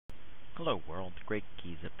Hello world, the Great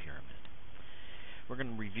Giza Pyramid. We're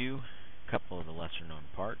going to review a couple of the lesser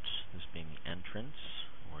known parts, this being the entrance,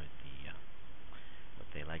 or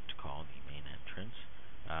what they like to call the main entrance.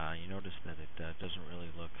 You notice that it doesn't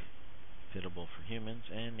really look fitable for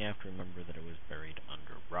humans, and you have to remember that it was buried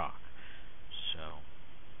under rock.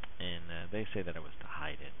 And they say that it was to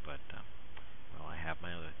hide it, but well, I have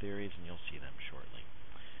my other theories, and you'll see them shortly.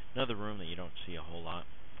 Another room that you don't see a whole lot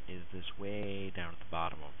is this way down at the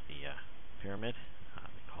bottom of the pyramid.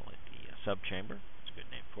 They call it the subchamber. It's a good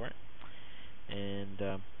name for it. And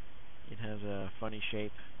it has a funny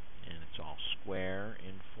shape, and it's all square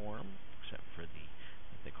in form, except for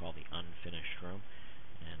what they call the unfinished room.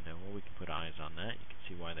 And well, we can put eyes on that. You can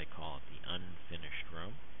see why they call it the unfinished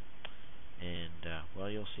room. And well,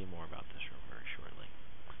 you'll see more about this room very shortly.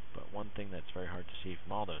 But one thing that's very hard to see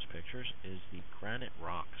from all those pictures is the granite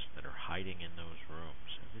rocks that are hiding in those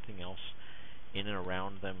rooms. Everything else in and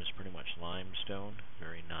around them is pretty much limestone,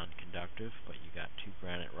 very non-conductive, but you got two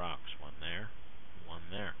granite rocks, one there, one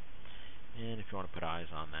there. And if you want to put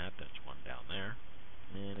eyes on that, that's one down there.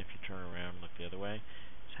 And if you turn around and look the other way,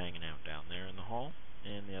 it's hanging out down there in the hall,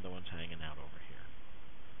 and the other one's hanging out over here.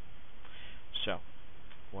 So,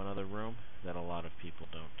 one other room that a lot of people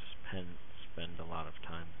don't spend a lot of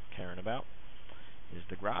time caring about is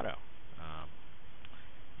the grotto.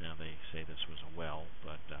 Now they say this was a well,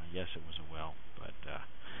 but yes, it was a well, but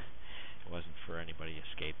it wasn't for anybody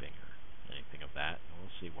escaping or anything of that, and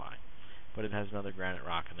we'll see why. But it has another granite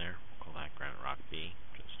rock in there. We'll call that granite rock B,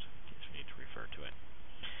 just in case we need to refer to it.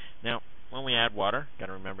 Now, when we add water, got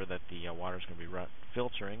to remember that the water is going to be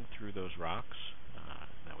filtering through those rocks.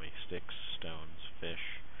 That way sticks, stones,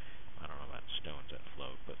 fish, I don't know about stones that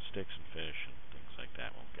float, but sticks and fish and things like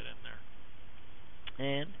that won't get in there.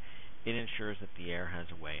 And it ensures that the air has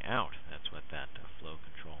a way out. That's what that flow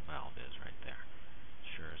control valve is right there. It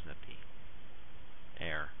ensures that the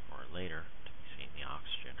air, or later, to be seen, the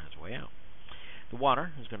oxygen, has a way out. The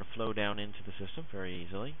water is going to flow down into the system very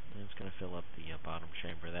easily, and it's going to fill up the bottom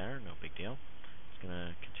chamber there, no big deal. It's going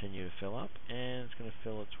to continue to fill up, and it's going to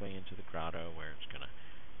fill its way into the grotto, where it's going to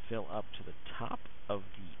fill up to the top of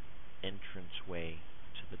the entrance way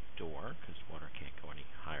to the door, because water can't go any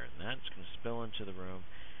higher than that. It's going to spill into the room,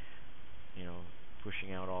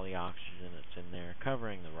 pushing out all the oxygen that's in there,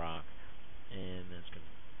 covering the rock, and it's going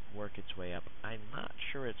to work its way up. I'm not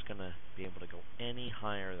sure it's going to be able to go any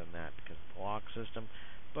higher than that because of the lock system,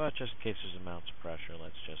 but just in case there's amounts of pressure,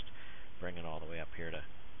 let's just bring it all the way up here to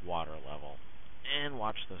water level and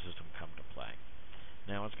watch the system come to play.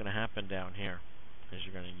 Now what's going to happen down here is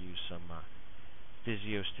you're going to use some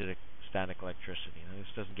physiostatic electricity. Now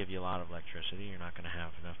this doesn't give you a lot of electricity. You're not going to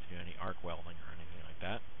have enough to do any arc welding or anything like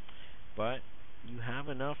that. But you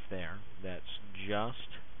have enough there that's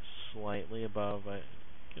just slightly above, I'm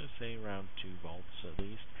going to say around 2 volts at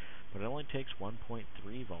least, but it only takes 1.3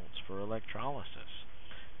 volts for electrolysis.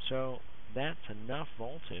 So that's enough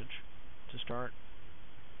voltage to start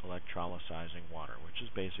electrolysizing water, which is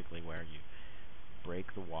basically where you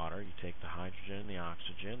break the water, you take the hydrogen and the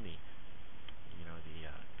oxygen,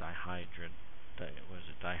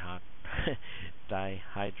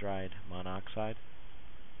 dihydride monoxide,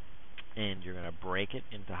 and you're going to break it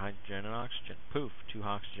into hydrogen and oxygen. Poof, 2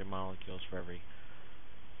 oxygen molecules for every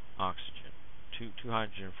oxygen. Two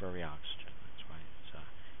hydrogen for every oxygen. That's why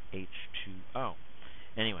it's H2O.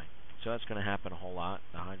 Anyway, so that's going to happen a whole lot.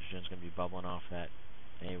 The hydrogen is going to be bubbling off that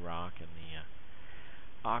A rock, and the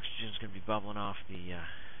oxygen is going to be bubbling off the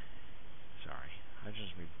hydrogen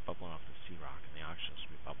is going to be bubbling off the C rock, and the oxygen is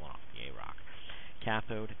going to be bubbling off the A rock.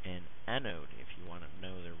 Cathode and anode, if you want to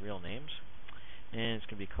know their real names. And it's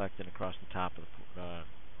going to be collected across the top of the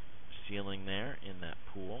ceiling there in that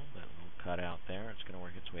pool, that little cutout there. It's going to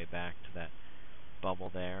work its way back to that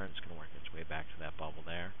bubble there, and it's going to work its way back to that bubble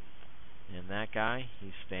there. And that guy,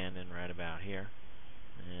 he's standing right about here,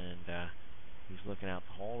 and he's looking out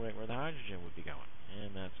the hole right where the hydrogen would be going.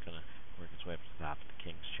 And that's going to work its way up to the top of the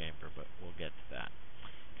king's chamber, but we'll get to that.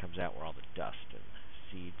 It comes out where all the dust and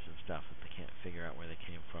seeds and stuff that they can't figure out where they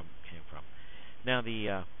came from. Now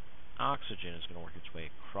the oxygen is going to work its way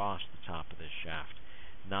across the top of this shaft,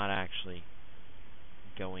 not actually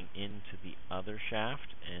going into the other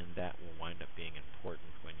shaft, and that will wind up being important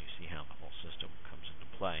when you see how the whole system comes into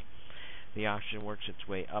play. The oxygen works its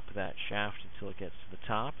way up that shaft until it gets to the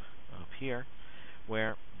top, up here,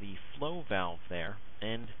 where the flow valve there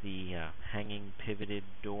and the hanging pivoted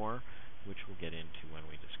door, which we'll get into when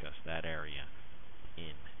we discuss that area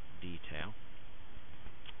in detail,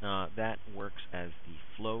 that works as the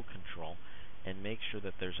flow control and makes sure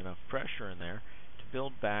that there's enough pressure in there to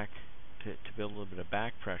build a little bit of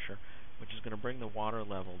back pressure, which is going to bring the water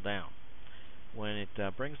level down. When it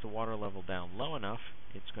brings the water level down low enough,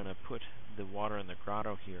 it's going to put the water in the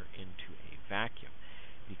grotto here into a vacuum.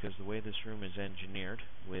 Because the way this room is engineered,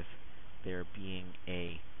 with there being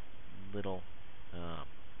a little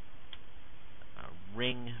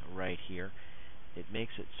ring right here, it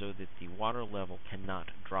makes it so that the water level cannot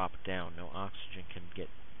drop down. No oxygen can get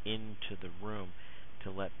into the room to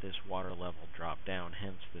let this water level drop down.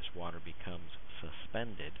 Hence, this water becomes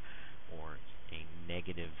suspended, or a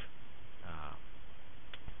negative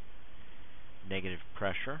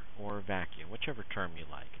pressure or vacuum, whichever term you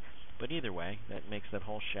like. But either way, that makes that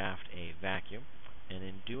whole shaft a vacuum, and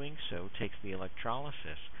in doing so takes the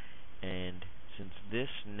electrolysis. And since this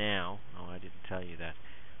now, I didn't tell you that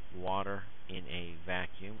water in a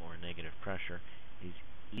vacuum or negative pressure is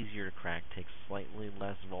easier to crack, takes slightly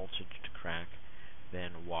less voltage to crack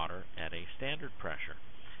than water at a standard pressure.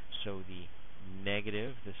 So the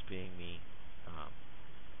negative, this being the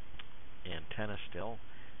antenna still,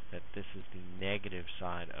 that this is the negative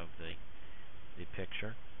side of the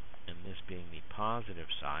picture, and this being the positive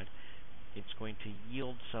side, it's going to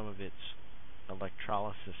yield some of its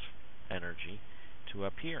electrolysis energy to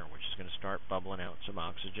up here, which is going to start bubbling out some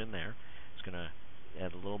oxygen there. It's going to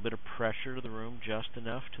add a little bit of pressure to the room, just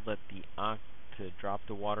enough to let to drop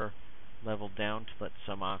the water level down, to let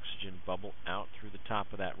some oxygen bubble out through the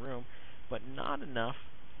top of that room, but not enough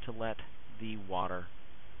to let the water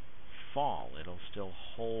fall. It'll still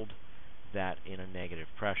hold that in a negative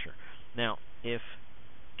pressure. Now, if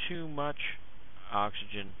too much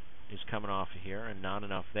oxygen is coming off of here and not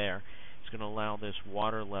enough there, it's going to allow this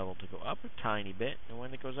water level to go up a tiny bit, and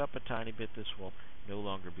when it goes up a tiny bit, this will no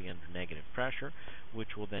longer be under negative pressure,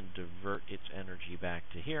 which will then divert its energy back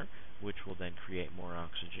to here, which will then create more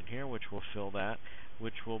oxygen here, which will fill that,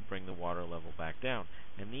 which will bring the water level back down.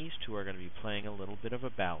 And these two are going to be playing a little bit of a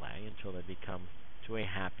ballet until they become to a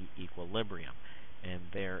happy equilibrium, and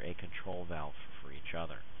they're a control valve for each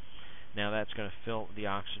other. Now that's going to fill the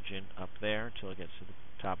oxygen up there until it gets to the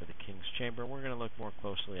top of the King's Chamber. We're going to look more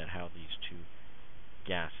closely at how these two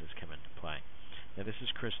gases come into play. Now this is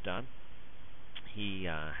Chris Dunn. He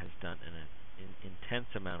has done an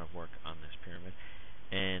intense amount of work on this pyramid,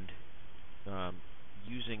 and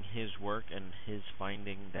using his work and his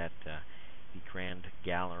finding that the Grand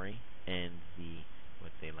Gallery and the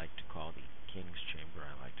what they like to call the King's Chamber,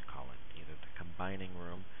 I like to call it either the combining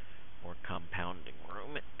room or compounding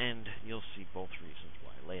room, and you'll see both reasons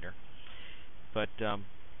why later. But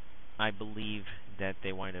I believe that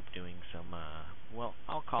they wind up doing some, well,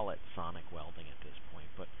 I'll call it sonic welding at this point,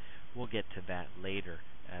 but we'll get to that later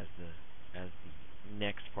as the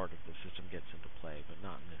next part of the system gets into play, but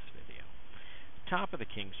not in this video. The top of the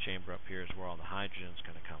King's Chamber up here is where all the hydrogen is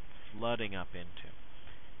going to come flooding up into.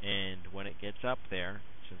 And when it gets up there,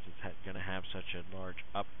 since it's going to have such a large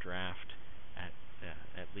updraft,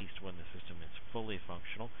 at least when the system is fully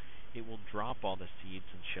functional, it will drop all the seeds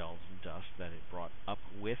and shells and dust that it brought up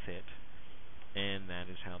with it, and that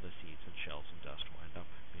is how the seeds and shells and dust wind up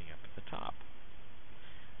being up at the top.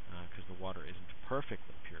 Because the water isn't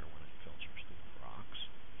perfectly pure when it filters through the rocks.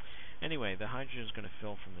 Anyway, the hydrogen is going to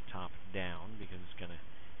fill from the top down, because it's going to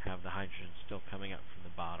have the hydrogen still coming up from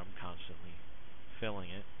the bottom, constantly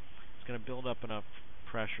filling it. It's going to build up enough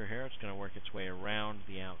pressure here. It's going to work its way around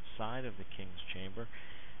the outside of the King's Chamber,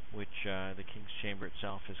 which the King's Chamber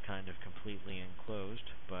itself is kind of completely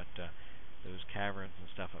enclosed, but those caverns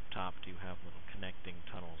and stuff up top do have little connecting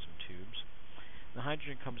tunnels and tubes. The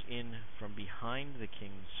hydrogen comes in from behind the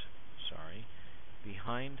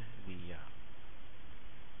behind the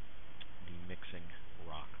mixing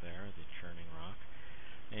rock there, the churning rock,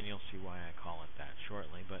 and you'll see why I call it that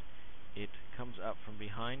shortly, but it comes up from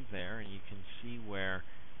behind there, and you can see where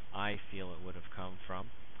I feel it would have come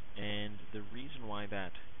from. And the reason why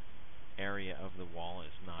that area of the wall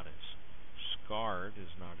is not as scarred,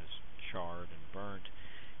 is not as charred and burnt,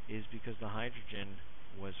 is because the hydrogen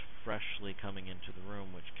was freshly coming into the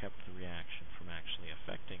room, which kept the reaction from actually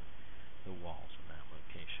affecting the walls in that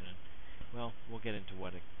location. And, well, we'll get into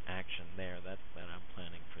what action there that I'm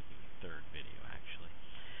planning for the third video, actually.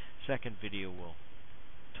 Second video will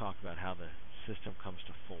talk about how the system comes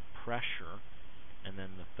to full pressure, and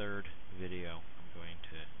then the third video I'm going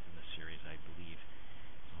to, in the series, I believe,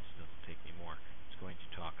 it also doesn't take me more, it's going to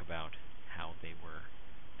talk about how they were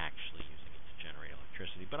actually using it to generate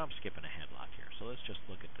electricity, but I'm skipping ahead a lot here, so let's just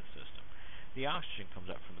look at the system. The oxygen comes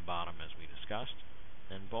up from the bottom, as we discussed,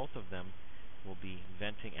 and both of them will be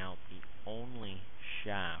venting out the only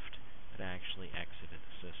shaft that actually exited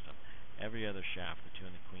the system. Every other shaft, the two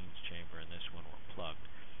in the Queen's Chamber and this one, were plugged.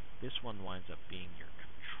 This one winds up being your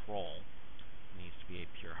control. It needs to be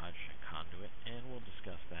a pure hydrogen conduit, and we'll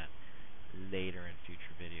discuss that later.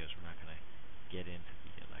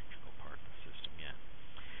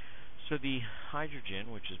 So the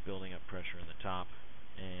hydrogen, which is building up pressure in the top,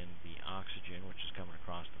 and the oxygen, which is coming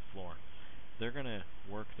across the floor, they're going to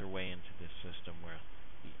work their way into this system where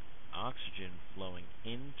the oxygen flowing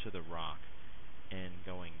into the rock and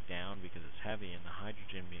going down because it's heavy, and the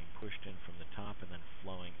hydrogen being pushed in from the top and then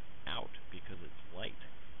flowing out because it's light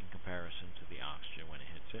in comparison to the oxygen when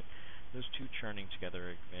it hits it. Those two churning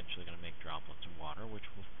together are eventually going to make droplets of water,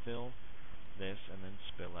 which will fill this and then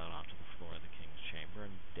spill out onto the floor of the king's chamber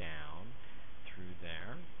and down through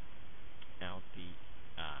there, out the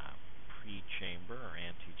pre-chamber or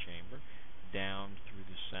antechamber, down through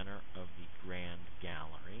the center of the grand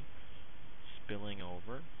gallery, spilling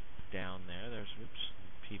over down there. There's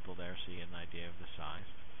people there, so you get an idea of the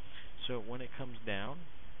size. So when it comes down,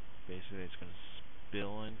 basically it's going to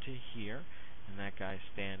spill into here, and that guy's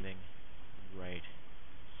standing right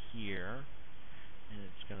here, and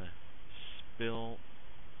it's going to spill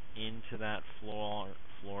into that floor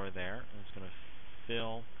there, and it's going to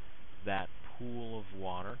fill that pool of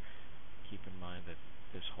water. Keep in mind that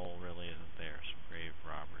this hole really isn't there. Some grave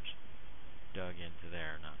robbers dug into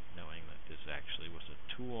there, not knowing that this actually was a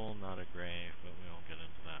tool, not a grave, but we won't get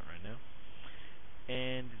into that right now.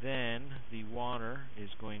 And then the water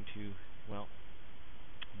is going to, well,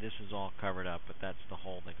 this is all covered up, but that's the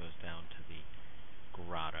hole that goes down to the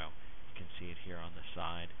grotto. You can see it here on the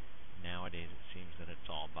side. Nowadays it seems that it's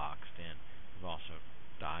all boxed in. We've also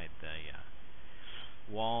dyed the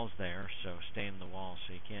walls there, so stained the walls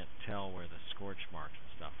so you can't tell where the scorch marks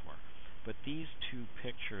and stuff were. But these two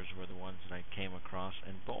pictures were the ones that I came across,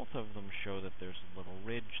 and both of them show that there's a little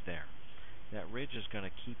ridge there. That ridge is going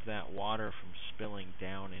to keep that water from spilling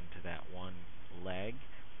down into that one leg,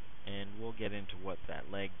 and we'll get into what that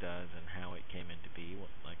leg does and how it came into be.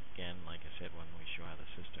 Like I said, when we show how the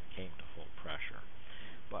system came to full pressure.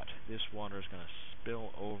 But this water is going to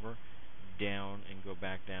spill over down and go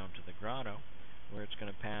back down to the grotto, where it's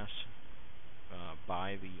going to pass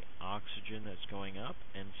by the oxygen that's going up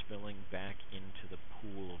and spilling back into the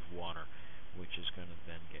pool of water, which is going to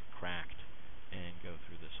then get cracked and go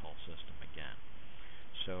through this whole system again.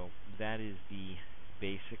 So that is the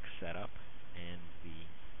basic setup and the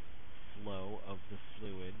flow of the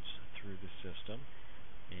fluids through the system.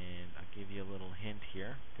 And I'll give you a little hint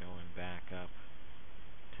here, going back up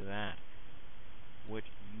to that. What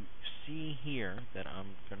you see here that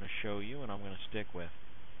I'm going to show you and I'm going to stick with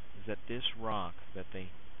is that this rock that they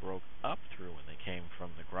broke up through when they came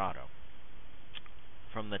from the grotto,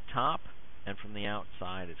 from the top and from the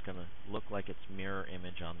outside, it's going to look like its mirror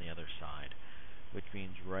image on the other side, which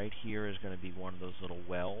means right here is going to be one of those little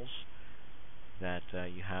wells that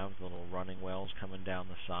you have, the little running wells coming down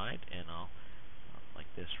the side, and I'll like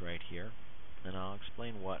this right here, and I'll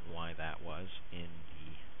explain what and why that was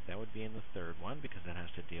that would be in the third one, because it has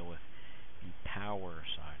to deal with the power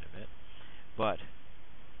side of it. But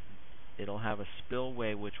it'll have a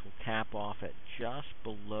spillway which will cap off at just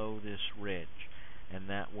below this ridge, and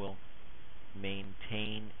that will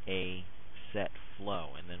maintain a set flow.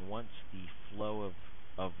 And then once the flow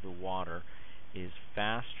of the water is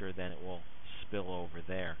faster than it will spill over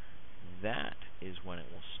there, that is when it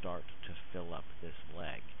will start to fill up this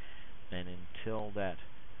leg. And until that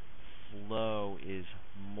flow is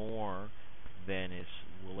more than is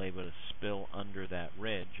able to spill under that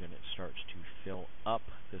ridge and it starts to fill up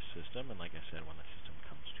the system, and like I said, when the system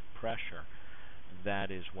comes to pressure,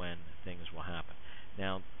 that is when things will happen.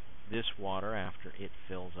 Now, this water, after it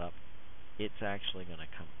fills up, it's actually going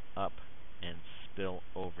to come up and spill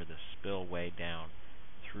over the spillway down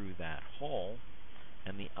through that hole,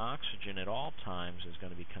 and the oxygen at all times is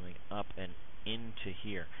going to be coming up and into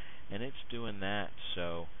here. And it's doing that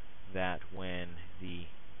so that when the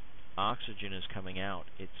oxygen is coming out,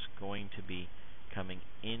 it's going to be coming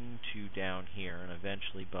into down here and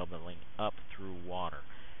eventually bubbling up through water.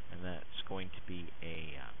 And that's going to be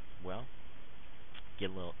a, well,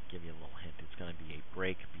 give you a little hint. It's going to be a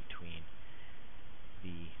break between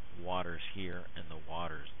the waters here and the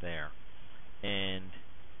waters there. And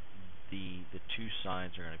the two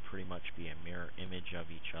sides are going to pretty much be a mirror image of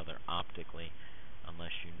each other optically,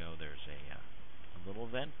 unless you know there's a little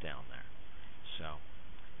vent down there. So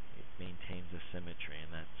it maintains a symmetry,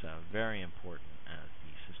 and that's very important as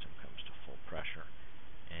the system comes to full pressure,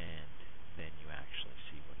 and then you actually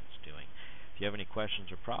see what it's doing. If you have any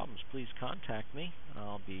questions or problems, please contact me.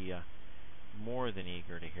 I'll be more than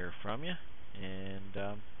eager to hear from you.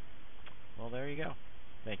 And, well, there you go.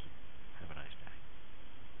 Thank you.